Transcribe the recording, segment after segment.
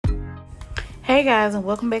Hey guys, and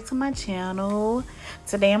welcome back to my channel.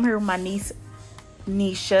 Today I'm here with my niece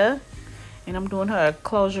Nisha, and I'm doing her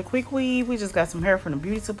closure quick weave. We just got some hair from the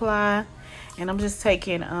beauty supply, and I'm just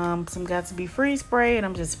taking some Got To Be Free spray, and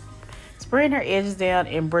I'm just spraying her edges down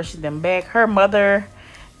and brushing them back. Her mother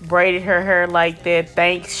braided her hair like that.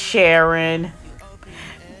 Thanks, Sharon.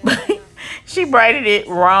 She braided it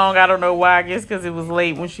wrong. I don't know why. I guess because it was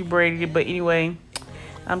late when she braided it. But anyway,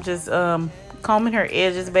 I'm just combing her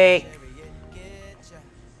edges back.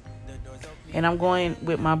 And I'm going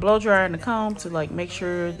with my blow dryer and the comb to like make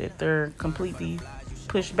sure that they're completely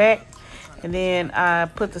pushed back. And then I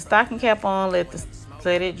put the stocking cap on, let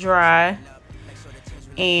it dry.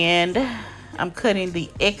 And I'm cutting the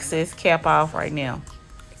excess cap off right now.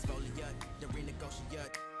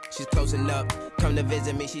 She's closing up. Come to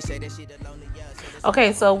visit me. She said that she the loneliest.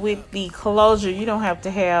 Okay, so with the closure, you don't have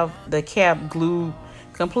to have the cap glued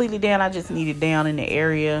completely down. I just need it down in the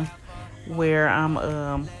area where I'm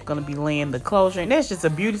gonna be laying the closure, and that's just a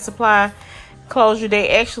beauty supply closure. They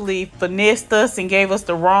actually finessed us and gave us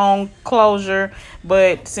the wrong closure,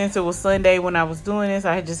 but since it was Sunday when I was doing this,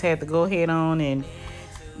 I just had to go ahead on and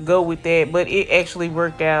go with that. But it actually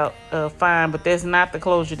worked out fine. But that's not the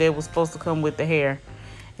closure that was supposed to come with the hair,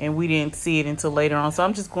 and we didn't see it until later on. So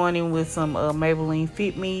I'm just going in with some Maybelline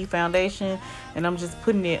Fit Me foundation, and I'm just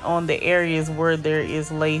putting it on the areas where there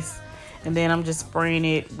is lace. And then I'm just spraying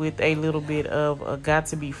it with a little bit of Got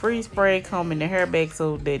To Be Free spray, combing the hair back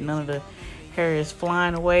so that none of the hair is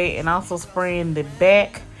flying away. And also spraying the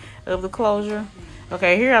back of the closure.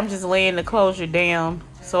 Okay, here I'm just laying the closure down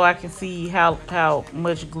so I can see how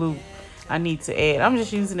much glue I need to add. I'm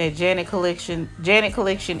just using that Janet Collection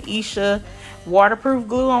Isha waterproof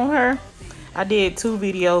glue on her. I did 2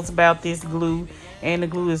 videos about this glue, and the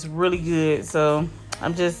glue is really good. So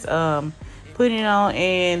I'm just putting it on,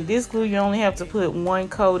 and this glue you only have to put 1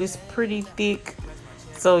 coat. It's pretty thick,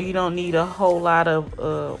 so you don't need a whole lot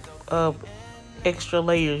of extra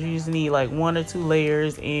layers. You just need like 1 or 2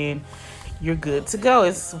 layers and you're good to go.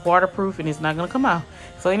 It's waterproof and it's not gonna come out.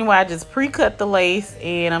 So anyway, I just pre-cut the lace,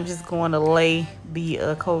 and I'm just going to lay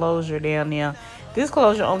the closure down now. This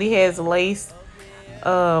closure only has lace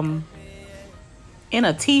in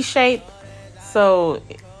a T shape, so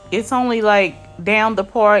it's only like down the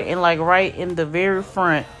part, and like right in the very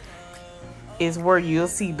front is where you'll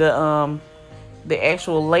see the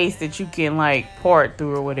actual lace that you can like part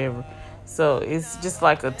through or whatever. So it's just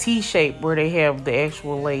like a T shape where they have the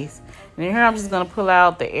actual lace. And then here I'm just gonna pull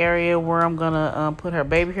out the area where I'm gonna put her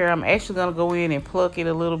baby hair. I'm actually gonna go in and pluck it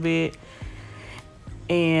a little bit,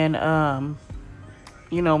 and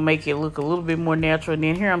you know, make it look a little bit more natural. And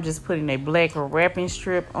then here I'm just putting a black wrapping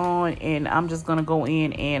strip on, and I'm just gonna go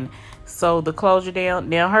in and sew the closure down.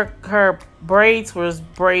 Now her braids was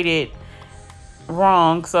braided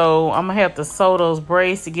wrong, so I'm gonna have to sew those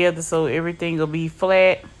braids together so everything will be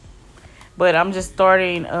flat. But I'm just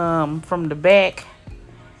starting from the back,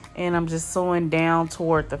 and I'm just sewing down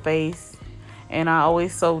toward the face. And I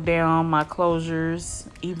always sew down my closures,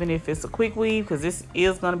 even if it's a quick weave, because this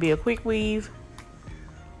is gonna be a quick weave.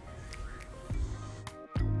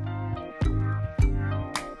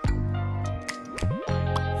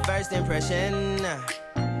 First impression,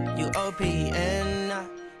 you OPN,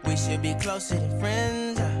 we should be closer than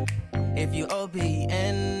friends. If you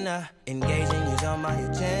OPN, engaging you's on my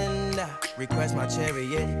agenda. Request my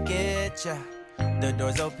chariot, get ya. The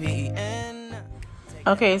door's OPN.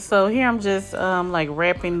 Okay, so here I'm just like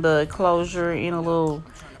wrapping the closure in a little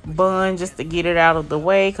bun just to get it out of the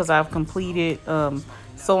way, because I've completed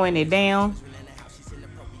sewing it down.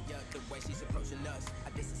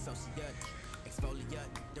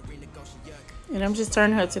 And I'm just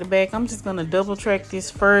turning her to the back. I'm just gonna double track this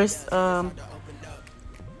first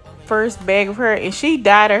bag of her, and she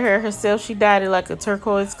dyed her hair herself. She dyed it like a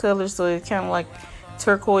turquoise color, so it's kind of like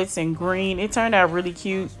turquoise and green. It turned out really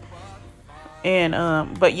cute. And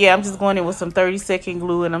but yeah, I'm just going in with some 30-second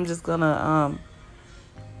glue, and I'm just gonna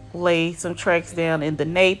lay some tracks down in the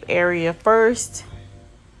nape area first,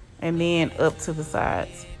 and then up to the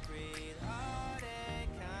sides.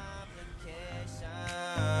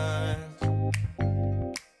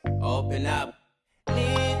 Open up.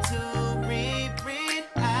 Need to reread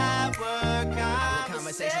our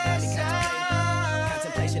conversation.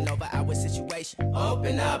 Contemplation over our situation.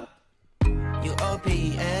 Open up. You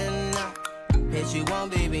OPN. Bitch, you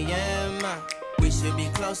won't BBM. We should be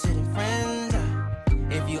closer than friends.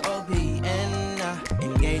 If you OPN,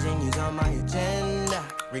 engaging you's on my agenda.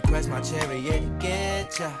 Request my chariot,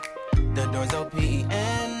 get ya. The door's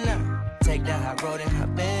OPN. Take the high road and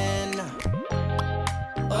hop in.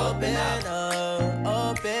 Open up,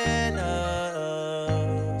 open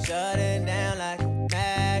up, shut it down like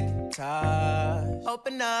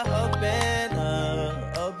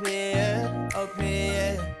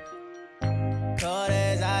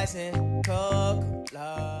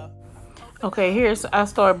Okay, here's I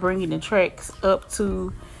start bringing the tracks up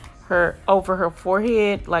to her, over her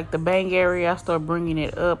forehead, like the bang area. I start bringing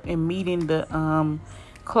it up and meeting the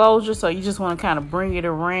closure. So you just want to kind of bring it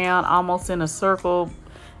around almost in a circle,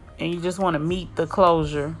 and you just want to meet the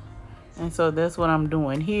closure. And so that's what I'm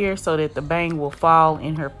doing here, so that the bang will fall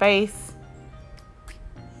in her face.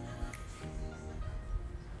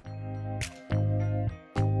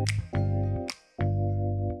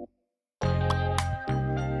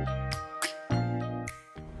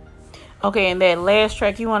 Okay, and that last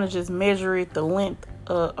track, you want to just measure it, the length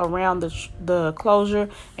around the closure,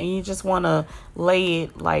 and you just want to lay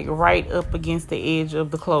it like right up against the edge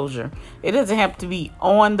of the closure. It doesn't have to be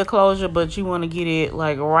on the closure, but you want to get it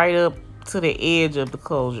like right up to the edge of the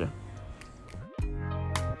closure.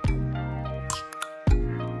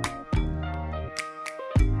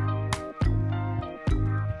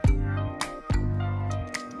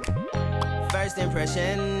 First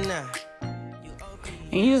impression.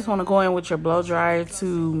 And you just want to go in with your blow dryer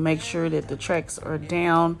to make sure that the tracks are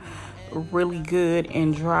down really good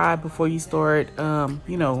and dry before you start,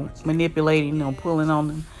 you know, manipulating them, pulling on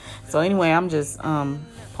them. So anyway, I'm just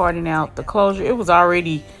parting out the closure. It was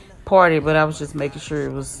already parted, but I was just making sure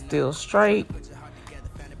it was still straight.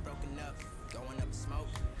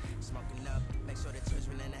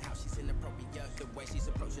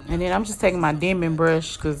 And then I'm just taking my dimming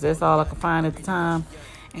brush because that's all I could find at the time.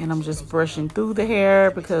 And I'm just brushing through the hair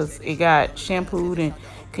because it got shampooed and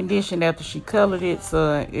conditioned after she colored it,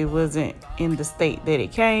 so it wasn't in the state that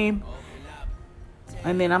it came.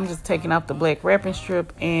 And then I'm just taking off the black wrapping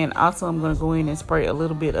strip, and also I'm going to go in and spray a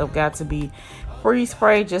little bit of Got To Be Free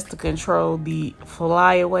Spray just to control the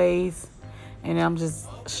flyaways. And I'm just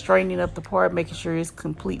straightening up the part, making sure it's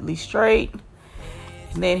completely straight.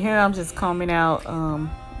 And then here I'm just combing out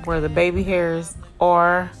where the baby hairs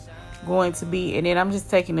are going to be, and then I'm just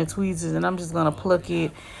taking the tweezers and I'm just gonna pluck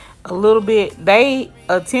it a little bit. They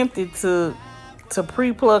attempted to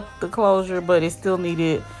pre-pluck the closure, but it still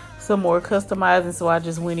needed some more customizing, so I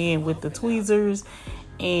just went in with the tweezers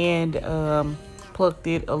and plucked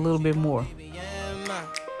it a little bit more.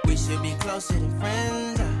 We should be closer than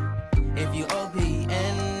friends. If you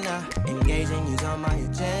OPN, engaging you's on my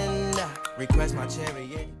agenda. Request my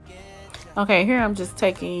chariot. Okay, here I'm just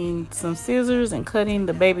taking some scissors and cutting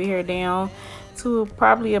the baby hair down to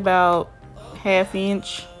probably about ½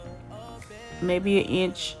 inch, maybe an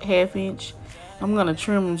inch, ½ inch. I'm gonna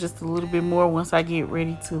trim them just a little bit more once I get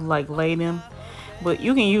ready to like lay them. But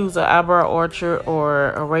you can use an eyebrow archer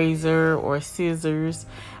or a razor or scissors,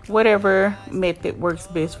 whatever method works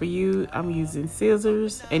best for you. I'm using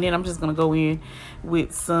scissors, and then I'm just gonna go in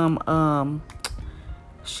with some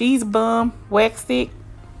She's Bum wax stick.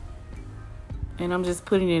 And I'm just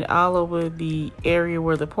putting it all over the area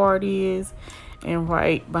where the part is and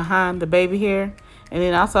right behind the baby hair. And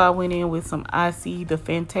then also I went in with some IC, the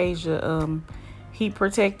Fantasia heat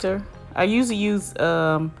protector. I usually use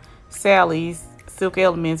Sally's Silk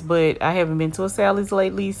Elements, but I haven't been to a Sally's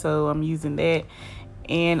lately, so I'm using that.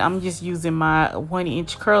 And I'm just using my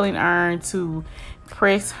 1-inch curling iron to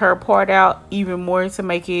press her part out even more to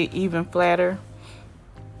make it even flatter.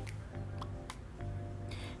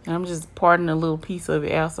 And I'm just parting a little piece of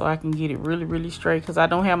it out so I can get it really, really straight, because I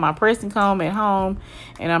don't have my pressing comb at home,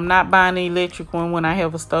 and I'm not buying an electric one when I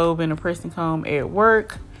have a stove and a pressing comb at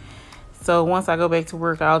work. So once I go back to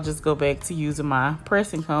work, I'll just go back to using my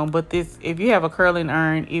pressing comb. But this, if you have a curling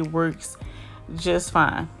iron, it works just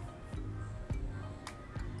fine.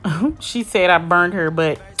 She said I burned her,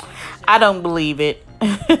 but I don't believe it.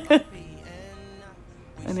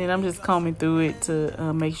 And then I'm just combing through it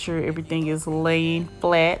to make sure everything is laying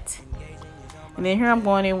flat. And then here I'm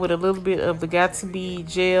going in with a little bit of the Got To Be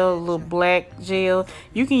gel, a little black gel.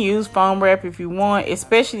 You can use foam wrap if you want,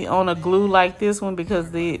 especially on a glue like this one,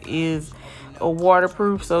 because it is a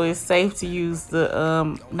waterproof, so it's safe to use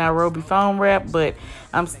the Nairobi foam wrap. But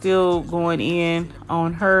I'm still going in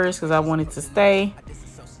on hers because I wanted to stay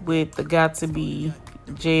with the Got To Be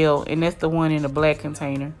gel, and that's the one in the black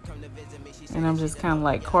container. And I'm just kind of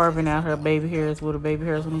like carving out her baby hairs where the baby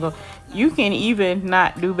hairs want to go. You can even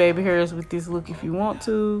not do baby hairs with this look if you want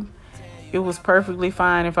to. It was perfectly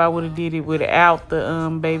fine if I would have did it without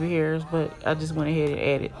the baby hairs, but I just went ahead and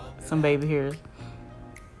added some baby hairs.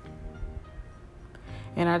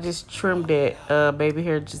 And I just trimmed that baby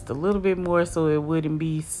hair just a little bit more so it wouldn't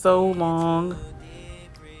be so long.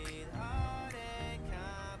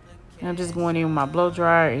 And I'm just going in with my blow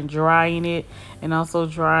dryer and drying it, and also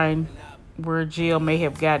drying where gel may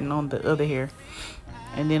have gotten on the other hair.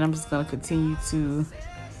 And then I'm just gonna continue to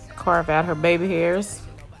carve out her baby hairs.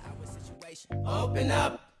 Open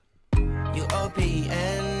up, you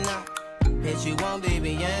OPN, bitch, you won't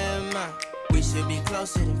BBM. We should be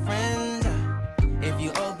closer than friends. If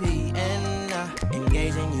you OPN,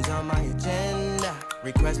 engaging you's on my agenda.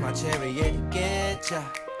 Request my chariot to get ya.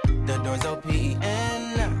 The door's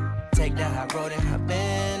OPN. Take the high road and hop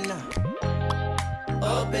in.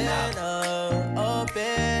 Open up,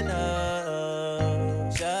 open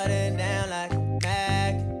up. Shut it down like a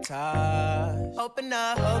Macintosh. Open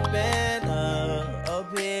up, open,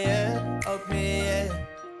 open.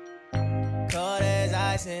 Cold as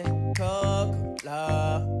ice and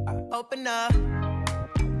Coca-Cola. Open up.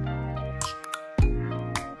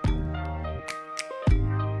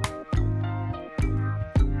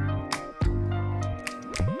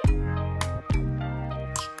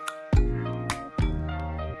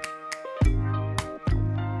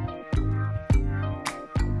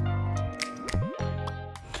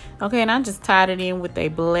 Okay, and I just tied it in with a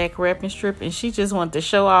black wrapping strip, and she just wanted to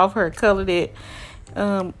show off her colored hair.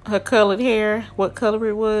 What color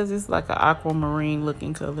it was? It's like an aquamarine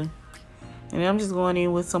looking color. And I'm just going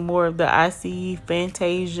in with some more of the IC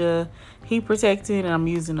Fantasia heat protectant, and I'm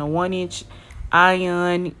using a 1-inch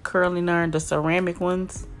iron curling iron, the ceramic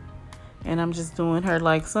ones. And I'm just doing her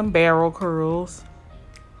like some barrel curls.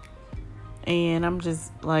 And I'm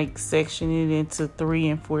just like sectioning it into 3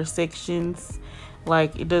 and 4 sections.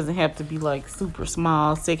 Like, it doesn't have to be like super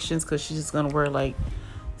small sections, because she's just gonna wear like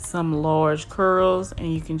some large curls.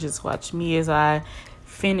 And you can just watch me as I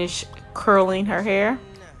finish curling her hair.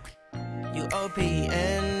 You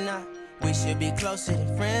OPN, we should be closer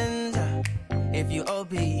than friends. If you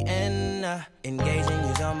OPN, engaging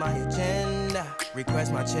you's on my agenda.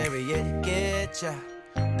 Request my chariot to get ya.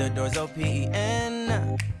 The door's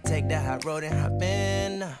OPN. Take the high road and hop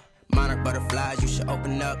in. Monarch butterflies, you should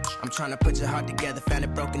open up. I'm trying to put your heart together, found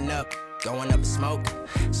it broken up. Going up in smoke,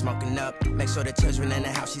 smoking up. Make sure the children in the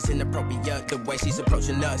house, she's inappropriate. The way she's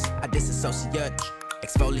approaching us, I disassociate.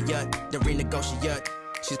 Exfoliate, the renegotiate.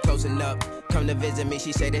 She's closing up, come to visit me.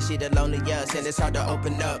 She say that she the loneliest, and it's hard to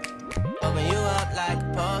open up. Open you up like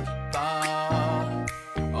a Pokeball.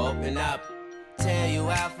 Open up, tear you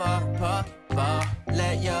out for a Pokeball.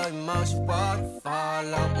 Let your emotion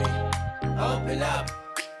waterfall on me. Open up.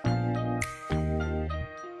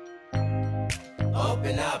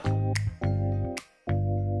 Open up.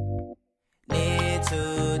 Need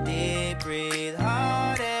to deep breathe,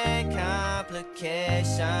 heart and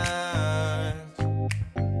complications.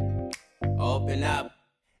 Open up.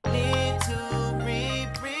 Need to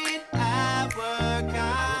reread our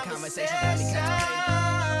conversation. Got me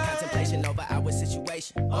contemplation over our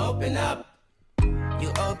situation. Open up. You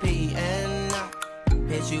OPN,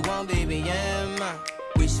 bitch, you won't BBM.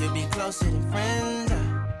 We should be closer than friends.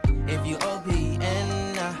 If you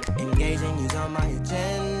OPN, engaging you's on my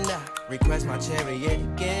agenda. Request my chariot to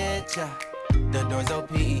get ya. The door's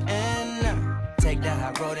OPN. Take the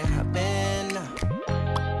high road and hop in.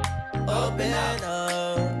 Open up,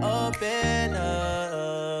 open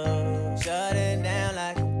up. Shut it down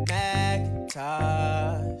like a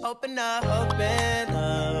Macintosh. Open up, open.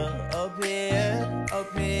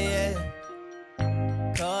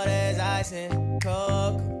 Cold as ice and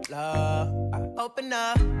Coca-Cola. Open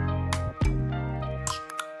up.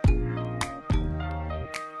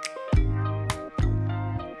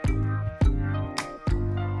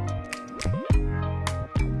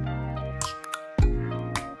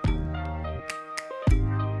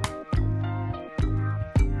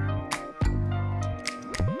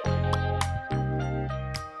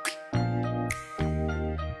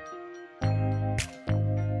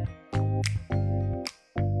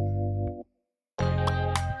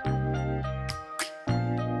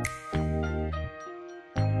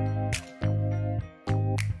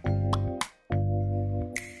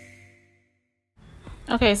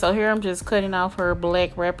 Okay, so here I'm just cutting off her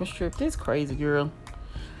black wrapping strip. This crazy girl.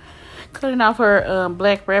 Cutting off her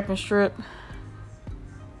black wrapping strip.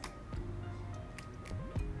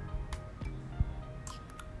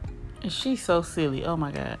 And she's so silly. Oh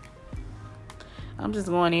my God. I'm just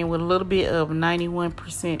going in with a little bit of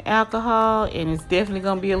 91% alcohol. And it's definitely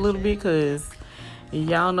going to be a little bit, because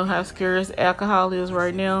y'all know how scarce alcohol is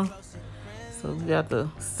right now. So we got to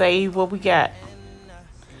save what we got.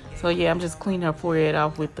 So yeah, I'm just cleaning her forehead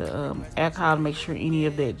off with the alcohol to make sure any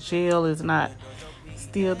of that gel is not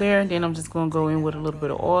still there. And then I'm just going to go in with a little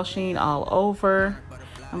bit of oil sheen all over.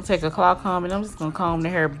 I'm going to take a claw comb and I'm just going to comb the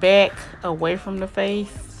hair back away from the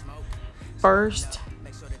face first.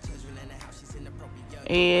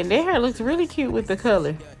 And that hair looks really cute with the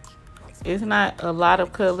color. It's not a lot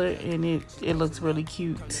of color, and it looks really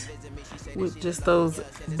cute with just those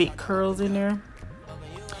big curls in there.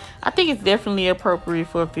 I think it's definitely appropriate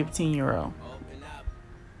for a 15-year-old.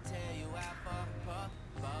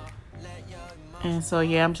 And so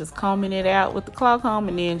yeah, I'm just combing it out with the claw comb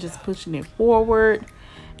and then just pushing it forward.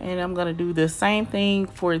 And I'm gonna do the same thing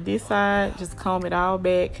for this side. Just comb it all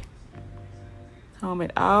back. Comb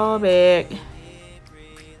it all back.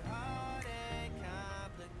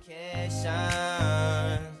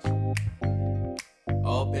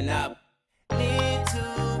 Open up. Need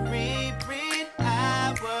to reread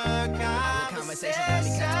our conversation. Got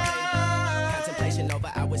me contemplation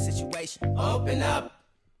over our situation. Open up.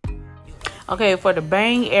 Okay, for the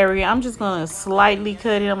bang area, I'm just gonna slightly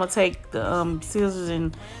cut it. I'm gonna take the scissors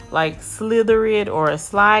and like slither it or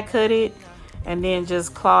slide cut it, and then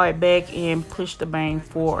just claw it back and push the bang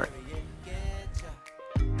forward.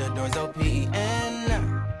 The doors open.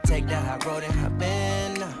 Take the high road and hop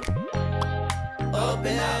in.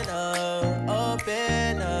 Open up,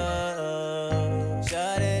 open up.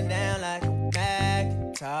 Shut it down like a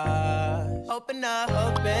Macintosh. Open up,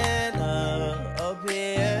 open up.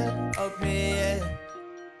 Open.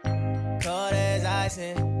 Cold as ice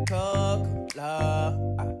and Coca-Cola.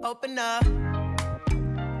 Open up.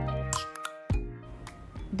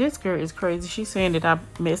 This girl is crazy. She's saying that I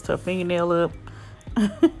messed her fingernail up.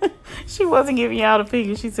 She wasn't giving y'all the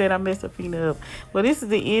finger. She said I messed her finger up. Well, this is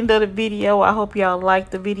the end of the video. I hope y'all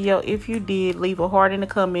liked the video. If you did, leave a heart in the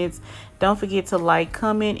comments. Don't forget to like,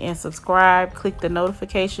 comment, and subscribe. Click the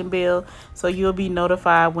notification bell so you'll be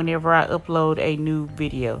notified whenever I upload a new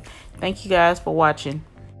video. Thank you guys for watching.